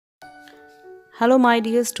Hello my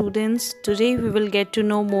dear students, today we will get to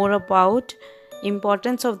know more about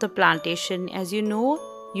importance of the plantation. As you know,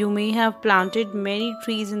 you may have planted many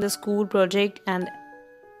trees in the school project and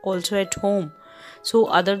also at home. So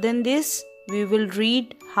other than this, we will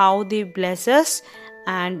read how they bless us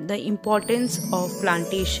and the importance of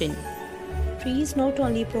plantation. Trees not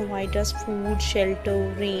only provide us food, shelter,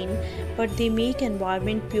 rain, but they make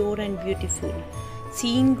environment pure and beautiful.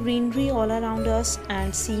 Seeing greenery all around us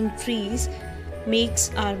and seeing trees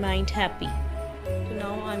makes our mind happy. So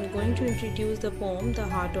now I'm going to introduce the poem The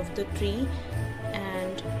Heart of the Tree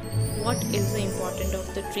and what is the importance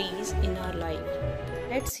of the trees in our life.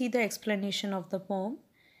 Let's see the explanation of the poem.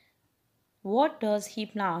 What does he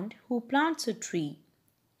plant who plants a tree?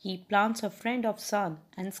 He plants a friend of sun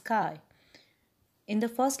and sky. In the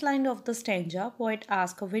first line of the stanza, poet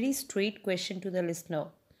asks a very straight question to the listener.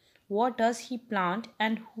 What does he plant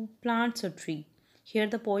and who plants a tree? Here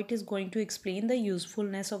the poet is going to explain the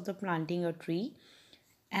usefulness of the planting a tree.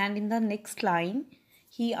 And in the next line,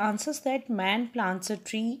 he answers that man plants a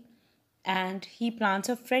tree and he plants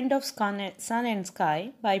a friend of sun and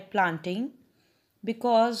sky by planting,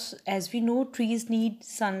 because as we know trees need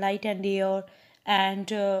sunlight and air, and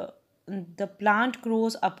the plant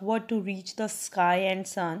grows upward to reach the sky and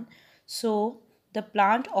sun. So the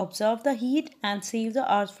plant absorbs the heat and saves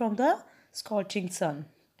the earth from the scorching sun,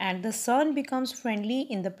 and the sun becomes friendly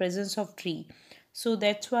in the presence of tree. So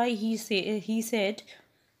that's why he said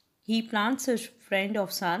he plants a friend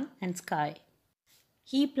of sun and sky.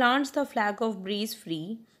 He plants the flag of breeze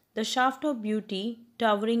free, the shaft of beauty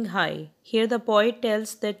towering high. Here the poet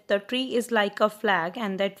tells that the tree is like a flag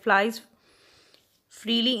and that flies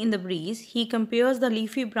freely in the breeze. He compares the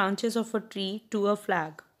leafy branches of a tree to a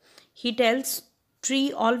flag. He tells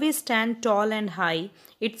tree always stand tall and high.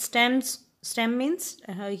 Its stem means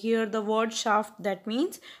here the word shaft, that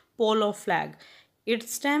means pole of flag.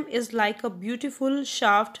 Its stem is like a beautiful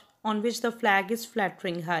shaft on which the flag is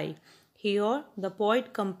fluttering high. Here the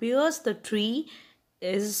poet compares the tree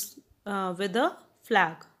with a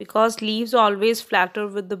flag, because leaves always flutter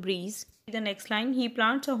with the breeze. The next line, he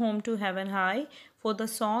plants a home to heaven high for the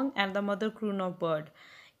song and the mother croon of bird.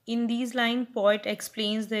 In these lines, poet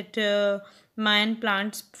explains that man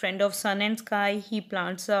plants friend of sun and sky. He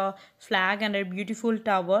plants a flag and a beautiful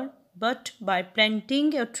tower. But by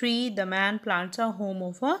planting a tree, the man plants a home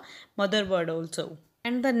of a mother bird also.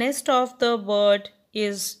 And the nest of the bird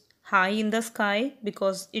is high in the sky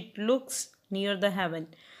because it looks near the heaven.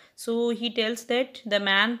 So he tells that the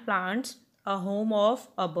man plants a home of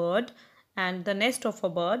a bird and the nest of a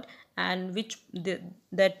bird, and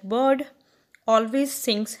that bird always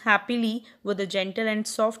sings happily with a gentle and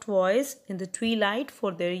soft voice in the twilight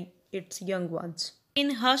for its young ones.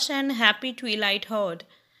 In hushed and happy twilight heard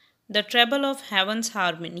the treble of heaven's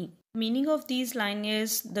harmony. The meaning of these lines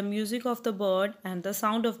is the music of the bird and the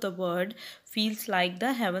sound of the bird feels like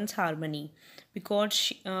the heaven's harmony,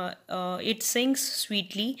 because it sings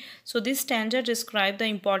sweetly. So this stanza describes the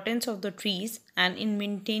importance of the trees and in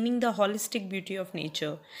maintaining the holistic beauty of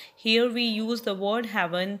nature. Here we use the word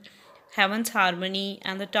heaven's harmony,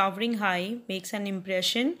 and the towering high makes an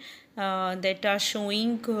impression that are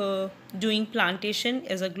showing doing plantation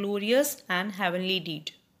is a glorious and heavenly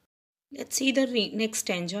deed. Let's see the next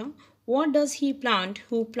stanza. What does he plant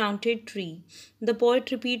who planted tree? The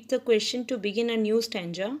poet repeats the question to begin a new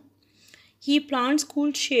stanza. He plants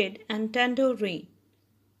cool shade and tender rain.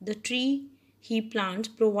 The tree he plants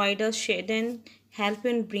provide us shade and help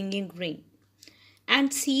in bringing rain.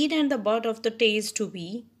 And seed and the bud of the taste to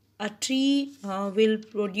be. A tree will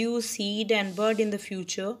produce seed and bud in the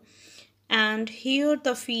future, and here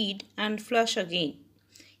the feed and flush again.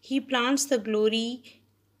 He plants the glory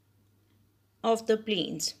of the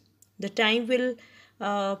plains. The time will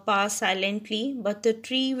pass silently, but the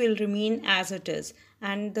tree will remain as it is,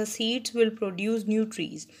 and the seeds will produce new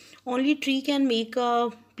trees. Only tree can make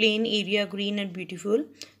a plain area green and beautiful.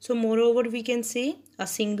 So moreover, we can say a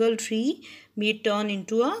single tree may turn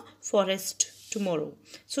into a forest tomorrow.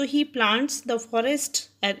 So he plants the forest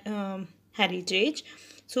heritage.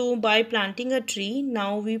 So by planting a tree,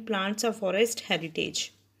 now we plant a forest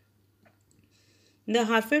heritage. The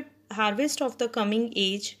harvest of the coming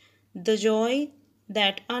age, the joy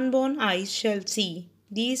that unborn eyes shall see.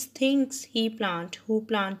 These things he plant who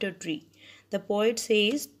plant a tree. The poet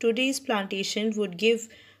says today's plantation would give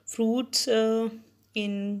fruits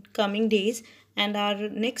in coming days, and our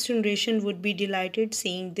next generation would be delighted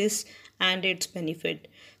seeing this and its benefit.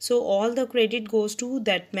 So all the credit goes to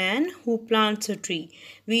that man who plants a tree.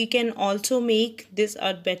 We can also make this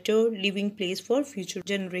a better living place for future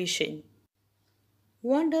generation.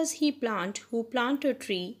 What does he plant who plant a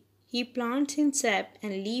tree? he plants in sap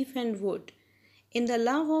and leaf and wood, in the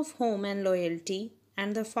love of home and loyalty,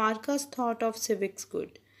 and the farthest thought of civics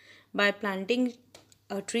good. By planting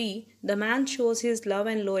a tree, the man shows his love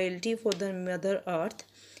and loyalty for the Mother Earth.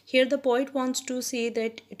 Here, the poet wants to say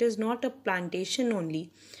that it is not a plantation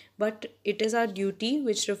only, but it is our duty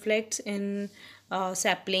which reflects in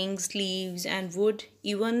saplings, leaves, and wood,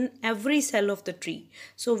 even every cell of the tree.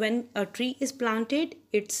 So, when a tree is planted,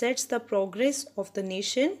 it sets the progress of the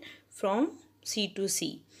nation from sea to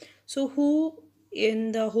sea. So, who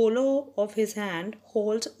in the hollow of his hand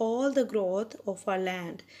holds all the growth of our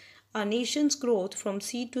land, a nation's growth from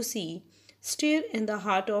sea to sea, still in the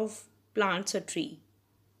heart of plants a tree.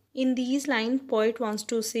 In these lines, poet wants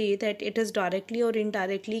to say that it is directly or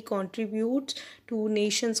indirectly contributes to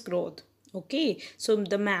nation's growth. Okay, so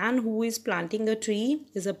the man who is planting a tree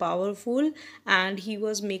is a powerful and he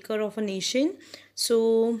was maker of a nation.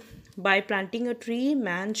 So by planting a tree,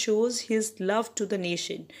 man shows his love to the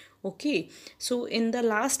nation. Okay, so in the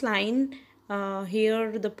last line,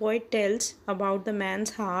 here the poet tells about the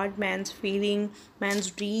man's heart, man's feeling,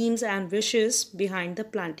 man's dreams and wishes behind the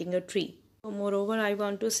planting a tree. Moreover, I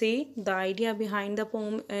want to say the idea behind the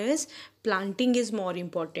poem is planting is more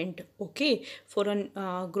important. Okay, for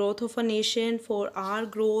a growth of a nation, for our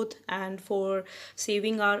growth, and for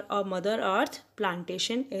saving our Mother Earth,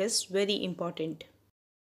 plantation is very important.